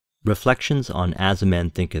Reflections on As a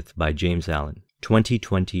Man Thinketh by James Allen,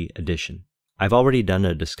 2020 edition. I've already done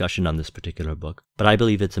a discussion on this particular book, but I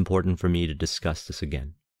believe it's important for me to discuss this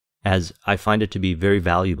again, as I find it to be very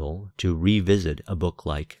valuable to revisit a book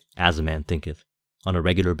like As a Man Thinketh on a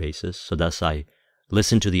regular basis, so thus I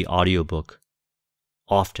listen to the audiobook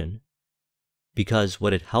often, because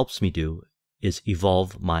what it helps me do is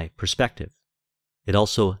evolve my perspective. It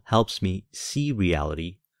also helps me see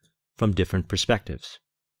reality from different perspectives.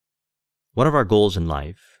 One of our goals in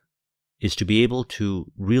life is to be able to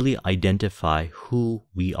really identify who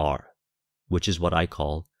we are, which is what I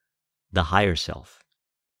call the higher self.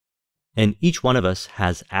 And each one of us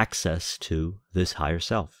has access to this higher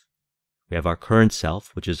self. We have our current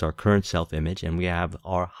self, which is our current self-image, and we have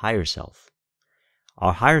our higher self.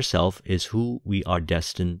 Our higher self is who we are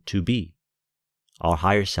destined to be. Our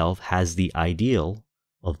higher self has the ideal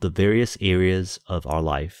of the various areas of our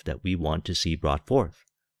life that we want to see brought forth,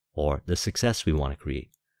 or the success we want to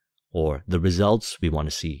create, or the results we want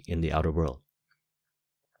to see in the outer world.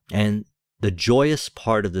 And the joyous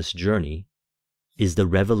part of this journey is the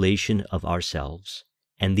revelation of ourselves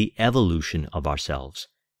and the evolution of ourselves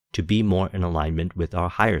to be more in alignment with our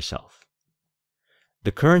higher self.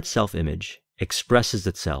 The current self-image expresses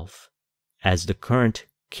itself as the current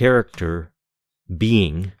character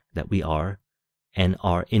being that we are and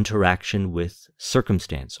our interaction with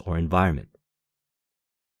circumstance or environment.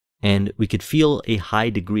 And we could feel a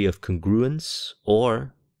high degree of congruence,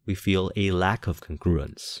 or we feel a lack of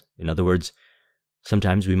congruence. In other words,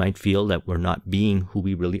 sometimes we might feel that we're not being who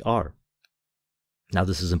we really are. Now,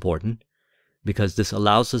 this is important because this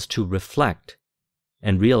allows us to reflect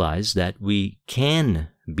and realize that we can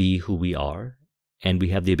be who we are, and we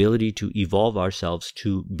have the ability to evolve ourselves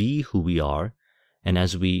to be who we are. And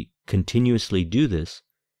as we continuously do this,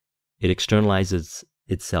 it externalizes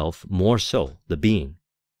itself more so, the being,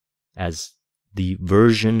 as the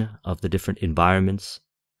version of the different environments,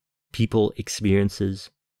 people, experiences,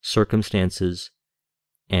 circumstances,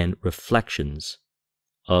 and reflections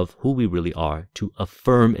of who we really are to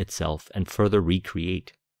affirm itself and further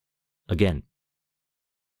recreate again.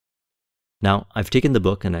 Now, I've taken the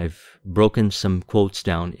book and I've broken some quotes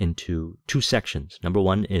down into two sections. Number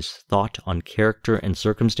one is thought on character and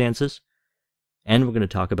circumstances, and we're going to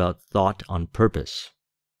talk about thought on purpose,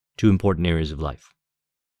 two important areas of life.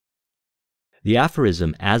 The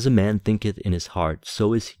aphorism, as a man thinketh in his heart,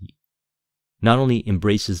 so is he, not only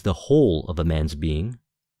embraces the whole of a man's being,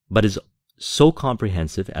 but is so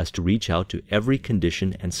comprehensive as to reach out to every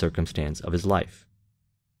condition and circumstance of his life.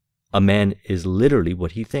 A man is literally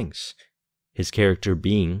what he thinks, his character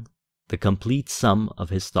being the complete sum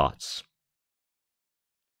of his thoughts.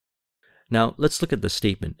 Now, let's look at the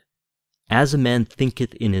statement. As a man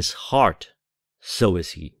thinketh in his heart, so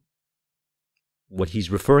is he. What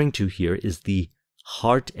he's referring to here is the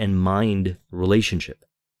heart and mind relationship.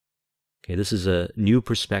 Okay, this is a new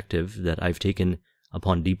perspective that I've taken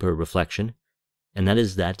upon deeper reflection, and that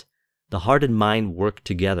is that the heart and mind work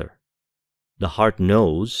together. The heart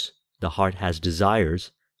knows, the heart has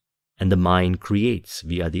desires, and the mind creates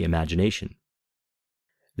via the imagination.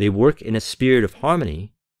 They work in a spirit of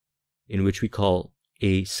harmony in which we call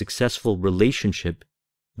a successful relationship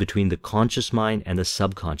between the conscious mind and the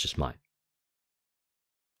subconscious mind.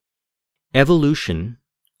 Evolution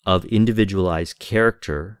of individualized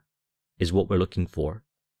character is what we're looking for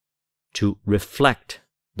to reflect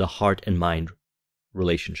the heart and mind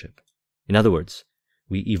relationship. In other words,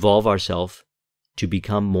 we evolve ourselves to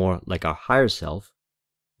become more like our higher self,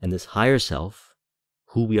 and this higher self,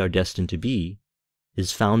 who we are destined to be,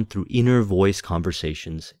 is found through inner voice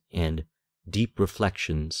conversations and deep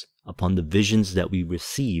reflections upon the visions that we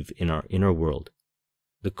receive in our inner world,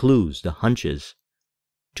 the clues, the hunches,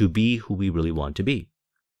 to be who we really want to be.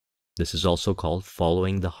 This is also called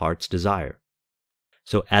following the heart's desire.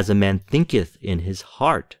 So, as a man thinketh in his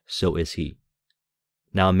heart, so is he.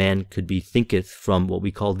 Now, a man could be thinketh from what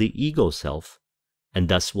we call the ego self, and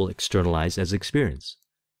thus will externalize as experience.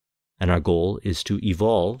 And our goal is to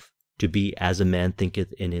evolve to be as a man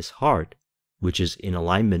thinketh in his heart, which is in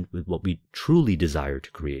alignment with what we truly desire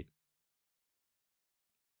to create.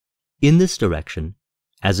 In this direction,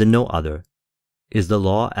 as in no other, is the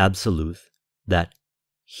law absolute that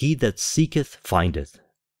he that seeketh findeth,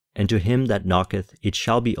 and to him that knocketh it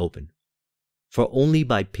shall be open. For only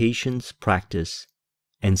by patience, practice,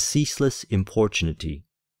 and ceaseless importunity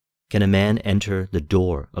can a man enter the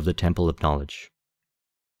door of the temple of knowledge.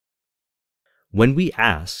 When we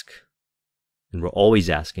ask, and we're always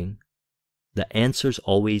asking, the answers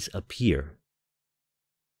always appear.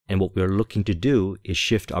 And what we're looking to do is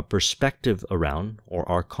shift our perspective around, or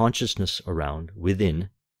our consciousness around within,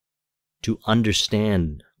 to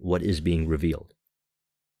understand what is being revealed.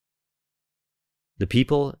 The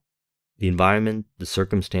people, the environment, the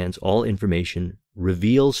circumstance, all information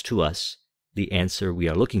reveals to us the answer we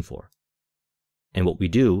are looking for. And what we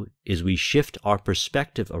do is we shift our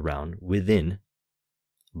perspective around within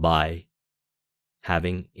by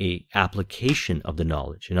having an application of the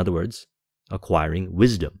knowledge. In other words, acquiring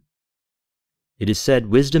wisdom. It is said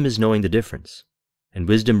wisdom is knowing the difference, and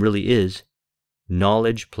wisdom really is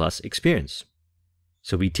knowledge plus experience.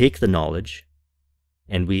 So we take the knowledge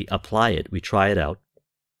and we apply it, we try it out,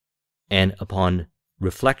 and upon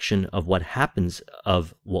reflection of what happens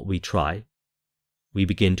of what we try, we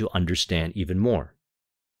begin to understand even more.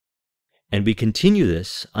 And we continue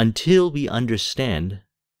this until we understand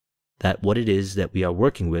that what it is that we are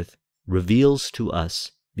working with reveals to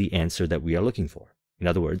us the answer that we are looking for. In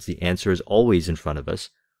other words, the answer is always in front of us.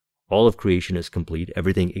 All of creation is complete.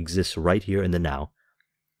 Everything exists right here in the now.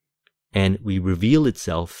 And we reveal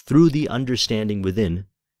itself through the understanding within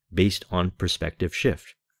based on perspective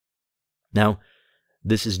shift. Now,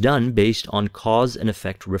 this is done based on cause and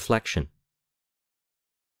effect reflection.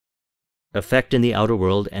 Effect in the outer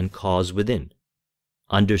world and cause within.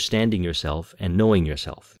 Understanding yourself and knowing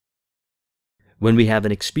yourself. When we have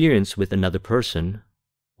an experience with another person,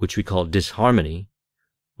 which we call disharmony,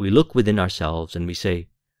 we look within ourselves and we say,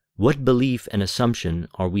 what belief and assumption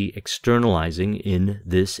are we externalizing in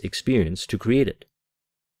this experience to create it?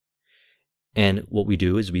 And what we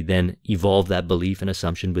do is we then evolve that belief and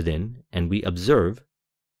assumption within, and we observe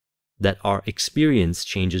that our experience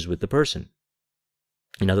changes with the person.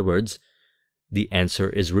 In other words, the answer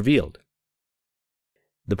is revealed.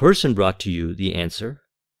 The person brought to you the answer.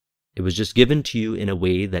 It was just given to you in a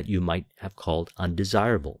way that you might have called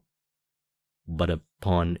undesirable. But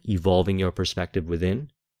upon evolving your perspective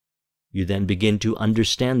within, you then begin to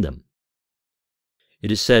understand them.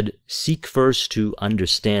 It is said, seek first to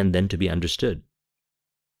understand, then to be understood.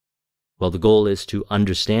 Well, the goal is to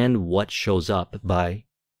understand what shows up by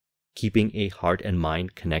keeping a heart and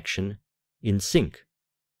mind connection in sync.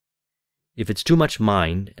 If it's too much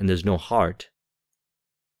mind and there's no heart,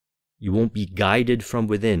 you won't be guided from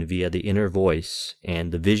within via the inner voice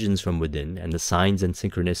and the visions from within and the signs and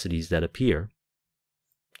synchronicities that appear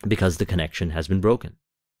because the connection has been broken.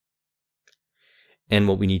 And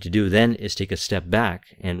what we need to do then is take a step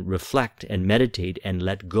back and reflect and meditate and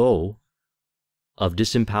let go of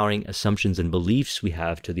disempowering assumptions and beliefs we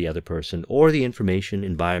have to the other person or the information,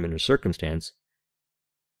 environment, or circumstance,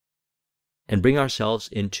 and bring ourselves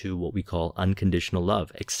into what we call unconditional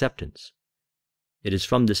love, acceptance. It is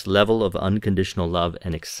from this level of unconditional love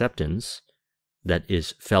and acceptance that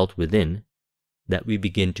is felt within that we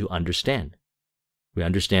begin to understand. We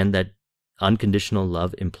understand that unconditional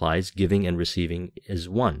love implies giving and receiving is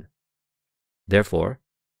one. Therefore,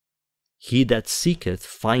 he that seeketh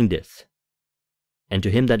findeth, and to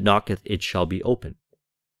him that knocketh it shall be open.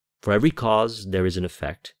 For every cause there is an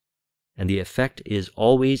effect, and the effect is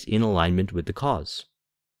always in alignment with the cause.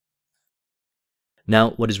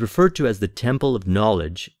 Now, what is referred to as the temple of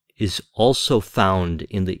knowledge is also found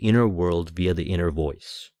in the inner world via the inner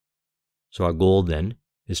voice. So our goal then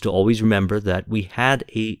is to always remember that we had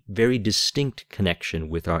a very distinct connection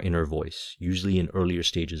with our inner voice, usually in earlier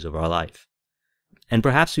stages of our life. And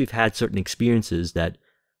perhaps we've had certain experiences that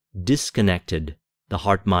disconnected the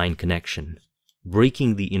heart-mind connection,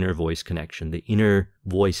 breaking the inner voice connection, the inner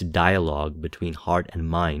voice dialogue between heart and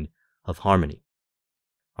mind of harmony.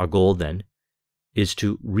 Our goal then is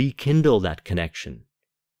to rekindle that connection.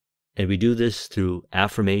 And we do this through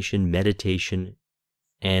affirmation, meditation,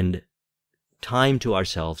 and time to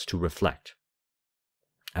ourselves to reflect.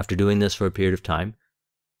 After doing this for a period of time,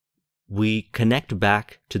 we connect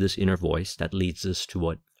back to this inner voice that leads us to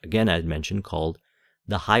what, again, I had mentioned, called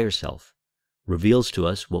the higher self, reveals to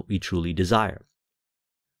us what we truly desire.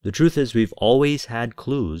 The truth is, we've always had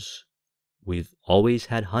clues, we've always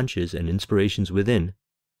had hunches and inspirations within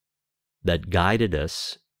that guided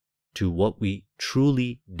us to what we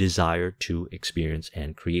truly desire to experience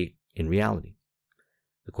and create in reality.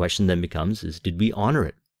 The question then becomes, did we honor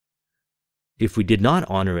it? If we did not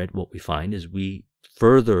honor it, what we find is we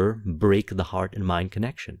further break the heart and mind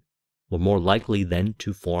connection. We're more likely then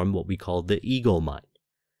to form what we call the ego mind.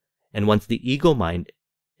 And once the ego mind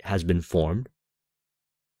has been formed,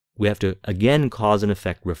 we have to again cause and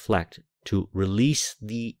effect reflect to release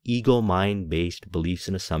the ego mind-based beliefs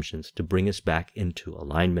and assumptions to bring us back into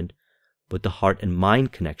alignment with the heart and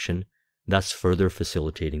mind connection, thus further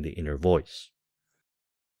facilitating the inner voice.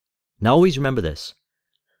 Now always remember this.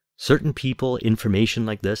 Certain people, information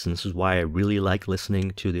like this, and this is why I really like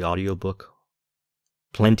listening to the audiobook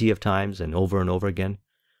plenty of times and over again.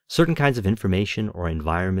 certain kinds of information or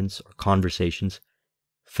environments or conversations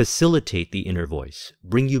facilitate the inner voice,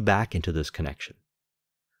 bring you back into this connection.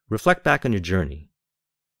 Reflect back on your journey,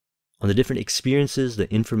 on the different experiences,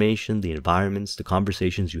 the information, the environments, the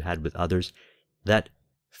conversations you had with others that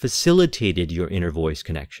facilitated your inner voice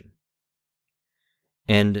connection.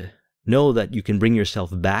 And know that you can bring yourself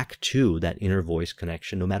back to that inner voice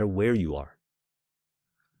connection no matter where you are.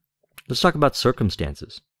 Let's talk about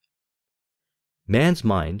circumstances. Man's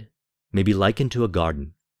mind may be likened to a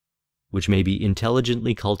garden, which may be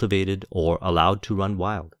intelligently cultivated or allowed to run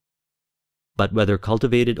wild. But whether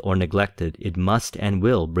cultivated or neglected, it must and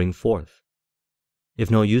will bring forth.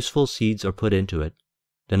 If no useful seeds are put into it,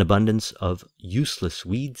 then abundance of useless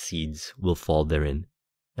weed seeds will fall therein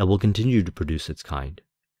and will continue to produce its kind.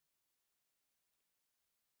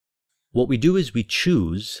 What we do is we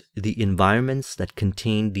choose the environments that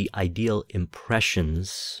contain the ideal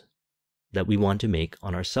impressions that we want to make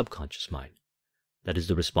on our subconscious mind. That is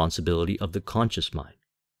the responsibility of the conscious mind.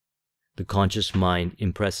 The conscious mind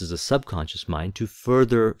impresses the subconscious mind to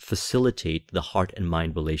further facilitate the heart and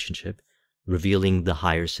mind relationship, revealing the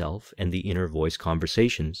higher self and the inner voice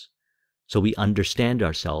conversations, so we understand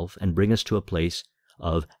ourselves and bring us to a place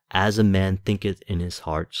of, as a man thinketh in his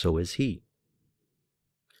heart, so is he.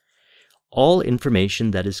 All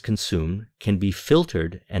information that is consumed can be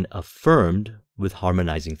filtered and affirmed with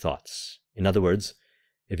harmonizing thoughts. In other words,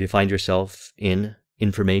 if you find yourself in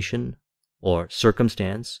information or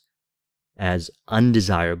circumstance as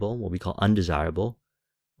undesirable, what we call undesirable,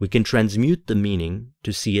 we can transmute the meaning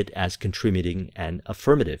to see it as contributing and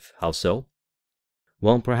affirmative. How so?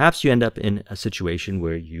 Well, perhaps you end up in a situation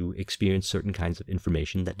where you experience certain kinds of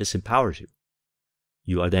information that disempowers you.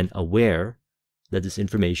 You are then aware that this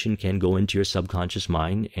information can go into your subconscious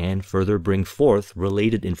mind and further bring forth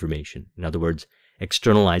related information. In other words,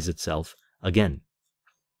 externalize itself again.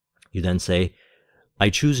 You then say, I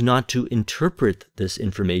choose not to interpret this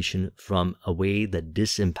information from a way that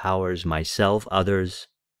disempowers myself, others,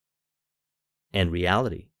 and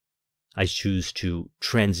reality. I choose to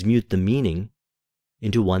transmute the meaning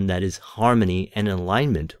into one that is harmony and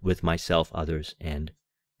alignment with myself, others, and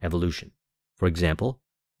evolution. For example,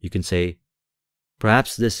 you can say,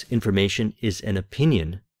 perhaps this information is an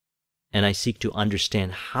opinion, and I seek to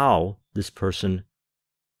understand how this person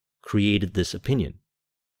created this opinion.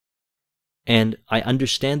 And I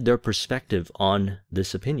understand their perspective on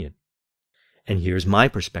this opinion. And here's my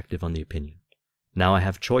perspective on the opinion. Now I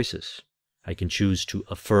have choices. I can choose to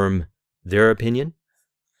affirm their opinion,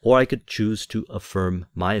 or I could choose to affirm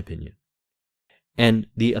my opinion. And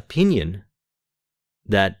the opinion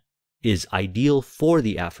that is ideal for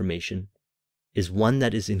the affirmation is one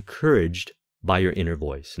that is encouraged by your inner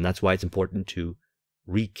voice. And that's why it's important to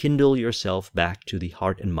rekindle yourself back to the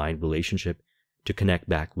heart and mind relationship, to connect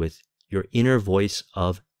back with your inner voice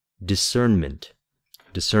of discernment.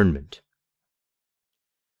 Discernment.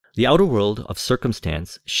 The outer world of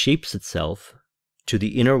circumstance shapes itself to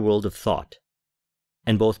the inner world of thought,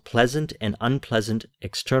 and both pleasant and unpleasant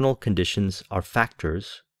external conditions are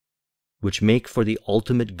factors which make for the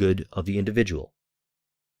ultimate good of the individual.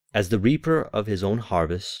 As the reaper of his own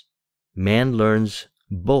harvest, man learns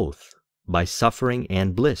both by suffering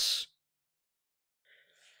and bliss.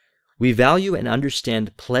 We value and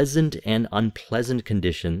understand pleasant and unpleasant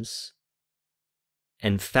conditions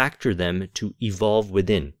and factor them to evolve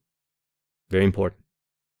within. Very important.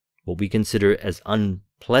 What we consider as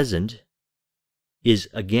unpleasant is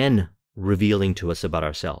again revealing to us about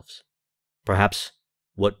ourselves. Perhaps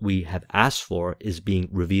what we have asked for is being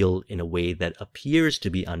revealed in a way that appears to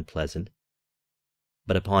be unpleasant,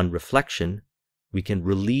 but upon reflection, we can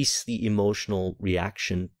release the emotional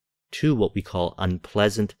reaction to what we call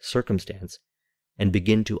unpleasant circumstance and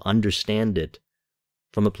begin to understand it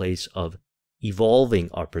from a place of evolving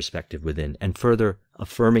our perspective within and further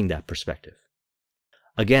affirming that perspective.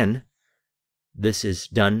 Again, this is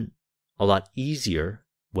done a lot easier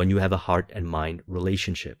when you have a heart and mind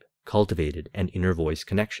relationship cultivated and inner voice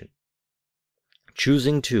connection.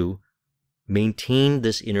 Choosing to maintain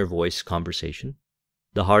this inner voice conversation,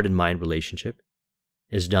 the heart and mind relationship,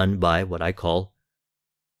 is done by what I call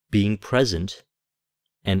being present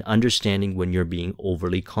and understanding when you're being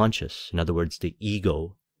overly conscious. In other words, the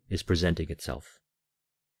ego is presenting itself.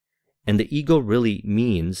 And the ego really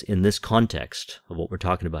means, in this context of what we're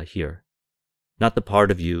talking about here, not the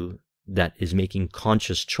part of you that is making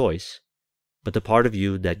conscious choice, but the part of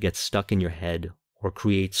you that gets stuck in your head or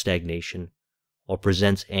creates stagnation or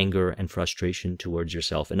presents anger and frustration towards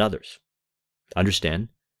yourself and others. Understand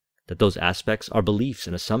that those aspects are beliefs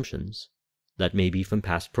and assumptions that may be from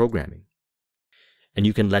past programming. And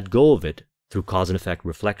you can let go of it through cause and effect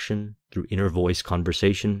reflection, through inner voice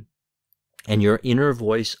conversation, and your inner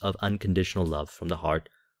voice of unconditional love from the heart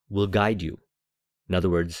will guide you. In other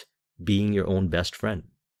words, being your own best friend.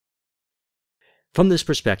 From this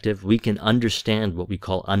perspective, we can understand what we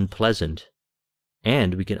call unpleasant,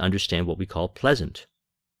 and we can understand what we call pleasant.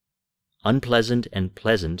 Unpleasant and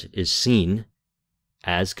pleasant is seen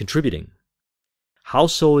as contributing. How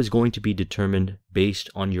so is going to be determined based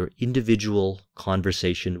on your individual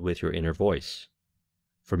conversation with your inner voice.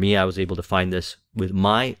 For me, I was able to find this with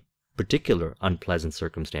my particular unpleasant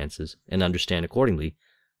circumstances and understand accordingly,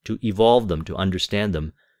 to evolve them, to understand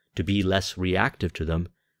them, to be less reactive to them,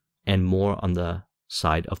 and more on the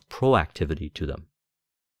side of proactivity to them.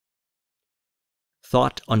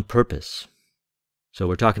 Thought on purpose. So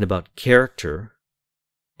we're talking about character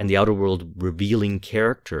and the outer world revealing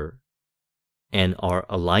character and our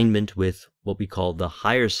alignment with what we call the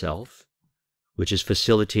higher self, which is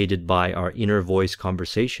facilitated by our inner voice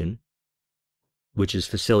conversation, which is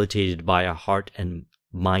facilitated by a heart and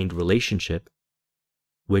mind relationship,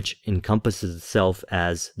 which encompasses itself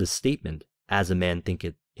as the statement, "As a man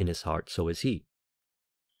thinketh in his heart, so is he."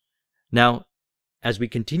 Now, as we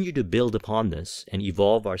continue to build upon this and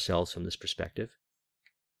evolve ourselves from this perspective,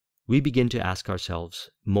 we begin to ask ourselves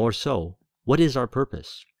more so, what is our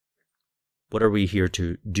purpose? What are we here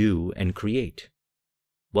to do and create?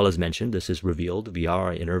 Well, as mentioned, this is revealed via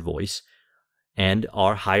our inner voice and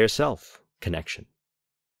our higher self connection,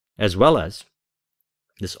 as well as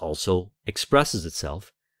this also expresses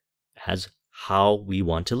itself as how we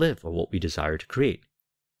want to live or what we desire to create.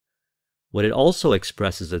 What it also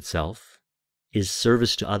expresses itself is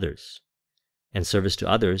service to others. And service to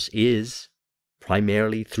others is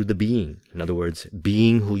primarily through the being. In other words,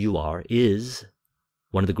 being who you are is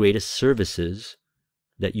one of the greatest services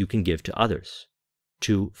that you can give to others,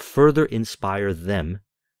 to further inspire them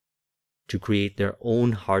to create their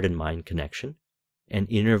own heart and mind connection and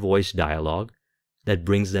inner voice dialogue that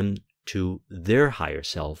brings them to their higher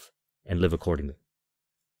self and live accordingly.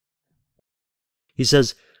 He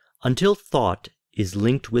says, until thought is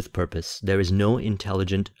linked with purpose, there is no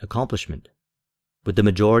intelligent accomplishment. With the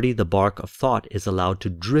majority, the bark of thought is allowed to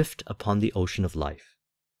drift upon the ocean of life.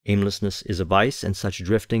 Aimlessness is a vice, and such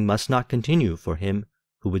drifting must not continue for him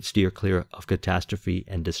who would steer clear of catastrophe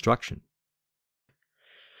and destruction.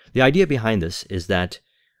 The idea behind this is that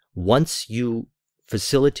once you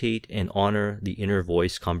facilitate and honor the inner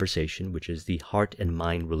voice conversation, which is the heart and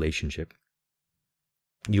mind relationship,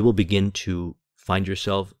 you will begin to find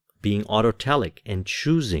yourself being autotelic and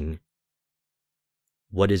choosing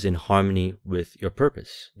what is in harmony with your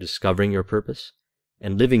purpose, discovering your purpose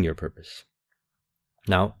and living your purpose.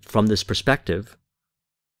 Now, from this perspective,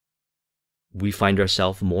 we find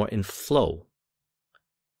ourselves more in flow.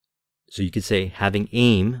 So you could say having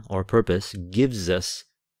aim or purpose gives us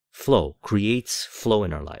flow, creates flow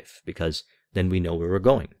in our life, because then we know where we're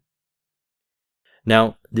going.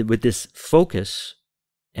 Now, with this focus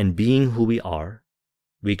and being who we are,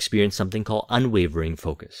 we experience something called unwavering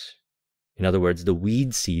focus. In other words, the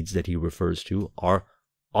weed seeds that he refers to are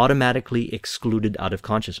automatically excluded out of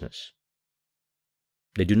consciousness.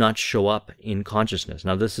 They do not show up in consciousness.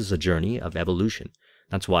 Now, this is a journey of evolution.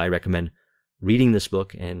 That's why I recommend reading this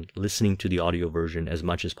book and listening to the audio version as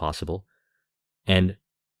much as possible and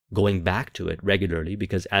going back to it regularly,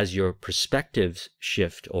 because as your perspectives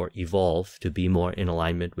shift or evolve to be more in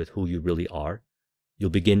alignment with who you really are, you'll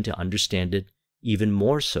begin to understand it even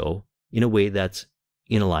more so in a way that's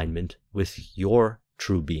in alignment with your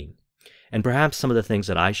true being. And perhaps some of the things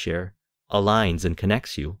that I share aligns and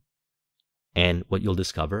connects you. And what you'll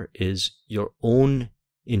discover is your own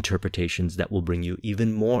interpretations that will bring you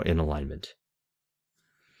even more in alignment.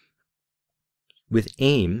 With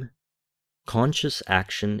aim, conscious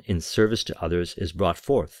action in service to others is brought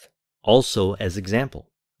forth, also as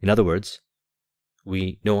example. In other words,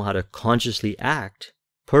 we know how to consciously act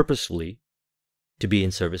purposefully to be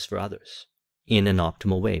in service for others in an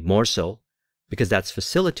optimal way, more so because that's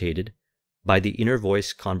facilitated by the inner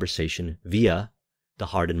voice conversation via the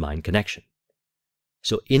heart and mind connection.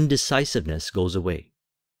 So indecisiveness goes away.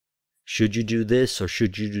 Should you do this or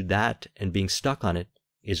should you do that, and being stuck on it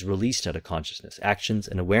is released out of consciousness. Actions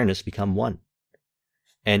and awareness become one.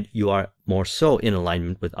 And you are more so in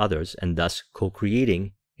alignment with others and thus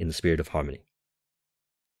co-creating in the spirit of harmony.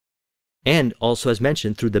 And also, as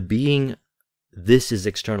mentioned, through the being, this is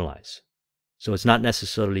externalized. So it's not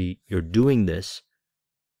necessarily you're doing this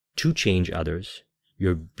to change others.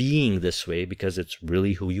 You're being this way because it's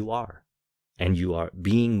really who you are. And you are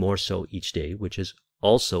being more so each day, which is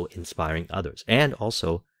also inspiring others and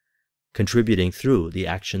also contributing through the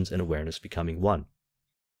actions and awareness becoming one.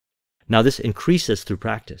 Now this increases through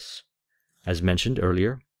practice. As mentioned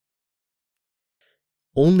earlier,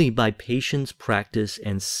 only by patience, practice,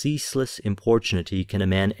 and ceaseless importunity can a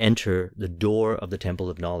man enter the door of the temple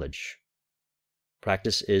of knowledge.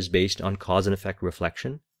 Practice is based on cause and effect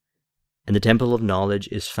reflection, and the temple of knowledge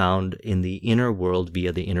is found in the inner world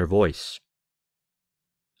via the inner voice.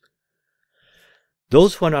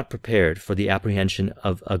 Those who are not prepared for the apprehension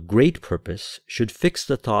of a great purpose should fix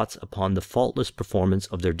the thoughts upon the faultless performance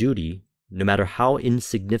of their duty, no matter how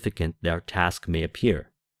insignificant their task may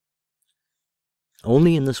appear.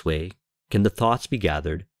 Only in this way can the thoughts be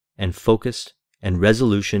gathered and focused, and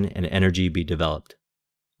resolution and energy be developed,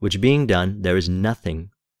 which being done, there is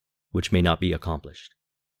nothing which may not be accomplished.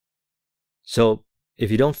 So, if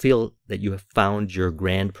you don't feel that you have found your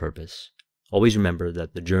grand purpose, always remember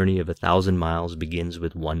that the journey of 1,000 miles begins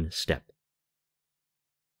with one step.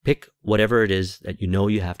 Pick whatever it is that you know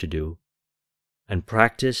you have to do, and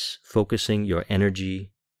practice focusing your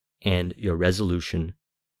energy and your resolution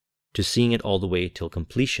to seeing it all the way till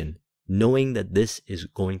completion, knowing that this is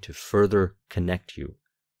going to further connect you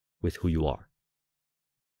with who you are.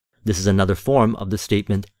 This is another form of the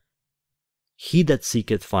statement, "He that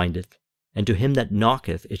seeketh findeth, and to him that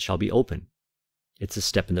knocketh it shall be open." It's a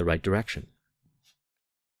step in the right direction.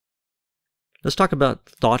 Let's talk about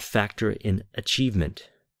thought factor in achievement.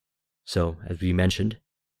 So, as we mentioned,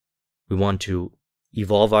 we want to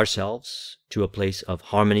evolve ourselves to a place of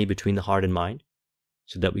harmony between the heart and mind,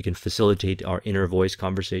 so that we can facilitate our inner voice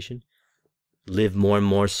conversation, live more and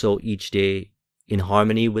more so each day in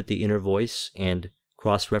harmony with the inner voice and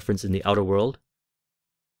cross-reference in the outer world,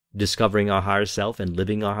 discovering our higher self and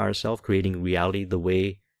living our higher self, creating reality the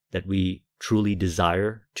way that we truly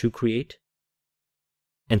desire to create.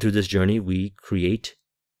 And through this journey, we create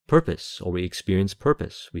purpose, or we experience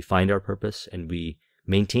purpose. We find our purpose and we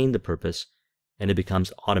maintain the purpose, and it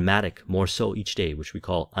becomes automatic more so each day, which we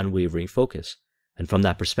call unwavering focus. And from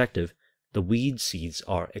that perspective, the weed seeds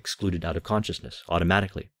are excluded out of consciousness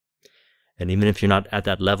automatically. And even if you're not at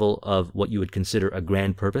that level of what you would consider a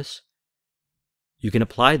grand purpose, you can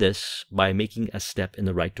apply this by making a step in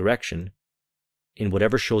the right direction in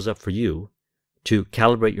whatever shows up for you to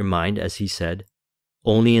calibrate your mind, as he said.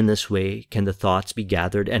 Only in this way can the thoughts be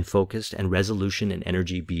gathered and focused, and resolution and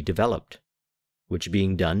energy be developed, which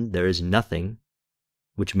being done, there is nothing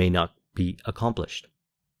which may not be accomplished.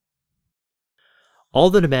 All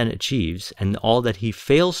that a man achieves, and all that he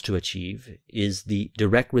fails to achieve, is the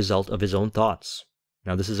direct result of his own thoughts.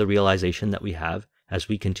 Now, this is a realization that we have as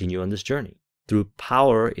we continue on this journey. Through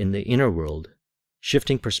power in the inner world,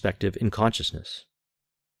 shifting perspective in consciousness.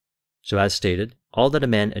 So as stated, all that a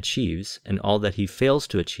man achieves, and all that he fails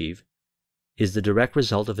to achieve, is the direct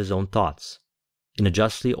result of his own thoughts. In a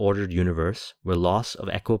justly ordered universe, where loss of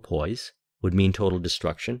equipoise would mean total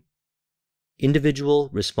destruction, individual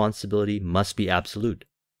responsibility must be absolute.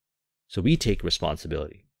 So we take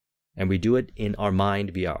responsibility, and we do it in our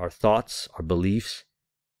mind via our thoughts, our beliefs,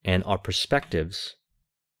 and our perspectives,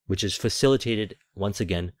 which is facilitated, once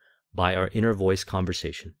again, by our inner voice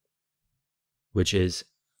conversation, which is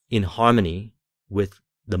in harmony with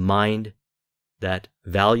the mind that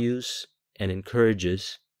values and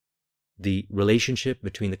encourages the relationship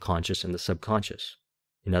between the conscious and the subconscious.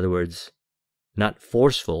 In other words, not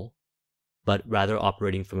forceful, but rather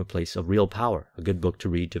operating from a place of real power. A good book to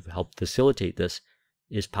read to help facilitate this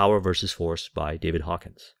is Power versus Force by David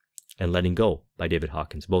Hawkins, and Letting Go by David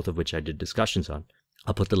Hawkins, both of which I did discussions on.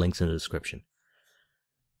 I'll put the links in the description.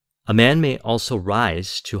 A man may also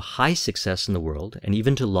rise to high success in the world, and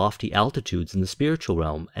even to lofty altitudes in the spiritual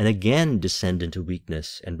realm, and again descend into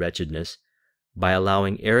weakness and wretchedness by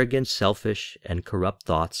allowing arrogant, selfish, and corrupt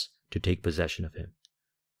thoughts to take possession of him.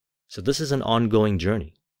 So this is an ongoing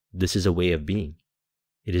journey. This is a way of being.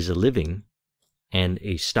 It is a living and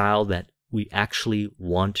a style that we actually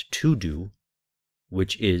want to do,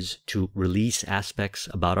 which is to release aspects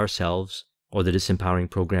about ourselves, or the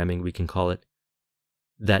disempowering programming, we can call it,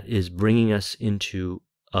 that is bringing us into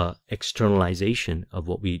externalization of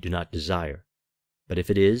what we do not desire. But if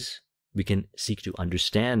it is, we can seek to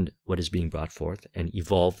understand what is being brought forth and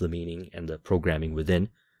evolve the meaning and the programming within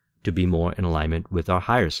to be more in alignment with our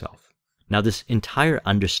higher self. Now, this entire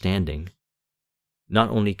understanding,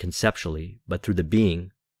 not only conceptually, but through the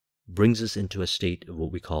being, brings us into a state of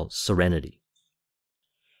what we call serenity.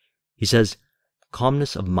 He says,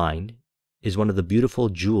 calmness of mind is one of the beautiful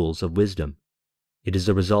jewels of wisdom. It is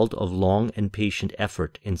the result of long and patient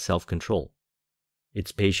effort in self-control.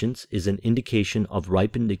 Its patience is an indication of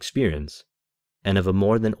ripened experience and of a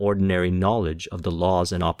more than ordinary knowledge of the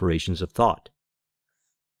laws and operations of thought.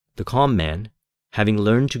 The calm man having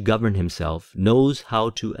learned to govern himself, knows how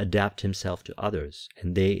to adapt himself to others,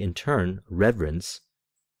 and they in turn reverence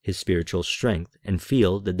his spiritual strength and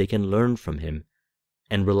feel that they can learn from him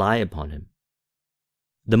and rely upon him.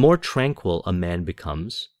 The more tranquil a man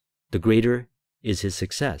becomes, the greater is his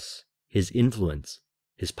success, his influence,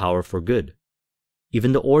 his power for good.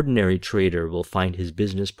 Even the ordinary trader will find his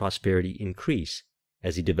business prosperity increase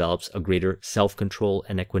as he develops a greater self-control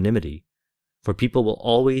and equanimity, for people will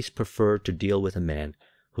always prefer to deal with a man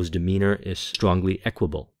whose demeanor is strongly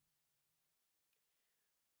equable.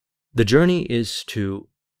 The journey is to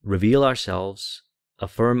reveal ourselves,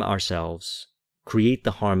 affirm ourselves, create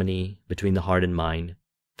the harmony between the heart and mind,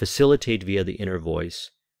 facilitate via the inner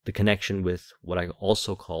voice the connection with what I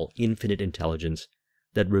also call infinite intelligence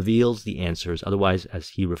that reveals the answers, otherwise as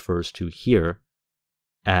he refers to here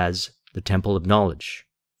as the temple of knowledge.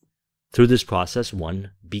 Through this process,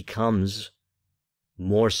 one becomes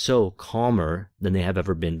more so calmer than they have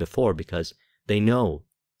ever been before because they know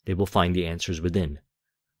they will find the answers within.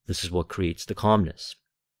 This is what creates the calmness.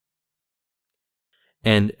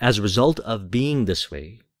 And as a result of being this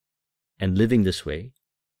way and living this way,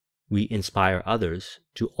 we inspire others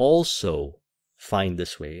to also find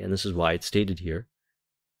this way. And this is why it's stated here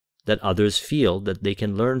that others feel that they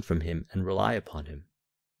can learn from him and rely upon him.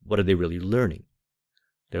 What are they really learning?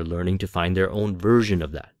 They're learning to find their own version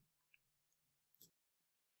of that.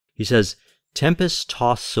 He says,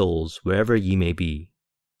 "Tempest-tossed souls, wherever ye may be,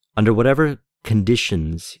 under whatever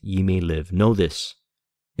conditions ye may live, know this: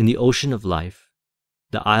 in the ocean of life,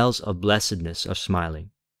 the isles of blessedness are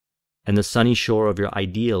smiling, and the sunny shore of your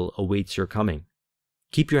ideal awaits your coming.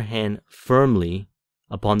 Keep your hand firmly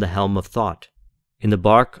upon the helm of thought. In the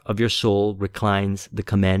bark of your soul reclines the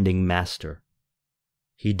commanding master.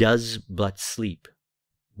 He does but sleep.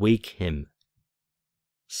 Wake him.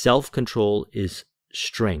 Self-control is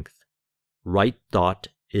strength. Right thought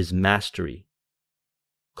is mastery.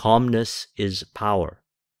 Calmness is power.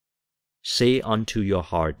 Say unto your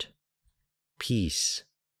heart, peace,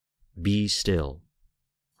 be still."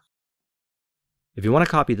 If you want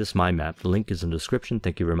to copy this mind map, the link is in the description.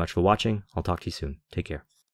 Thank you very much for watching. I'll talk to you soon. Take care.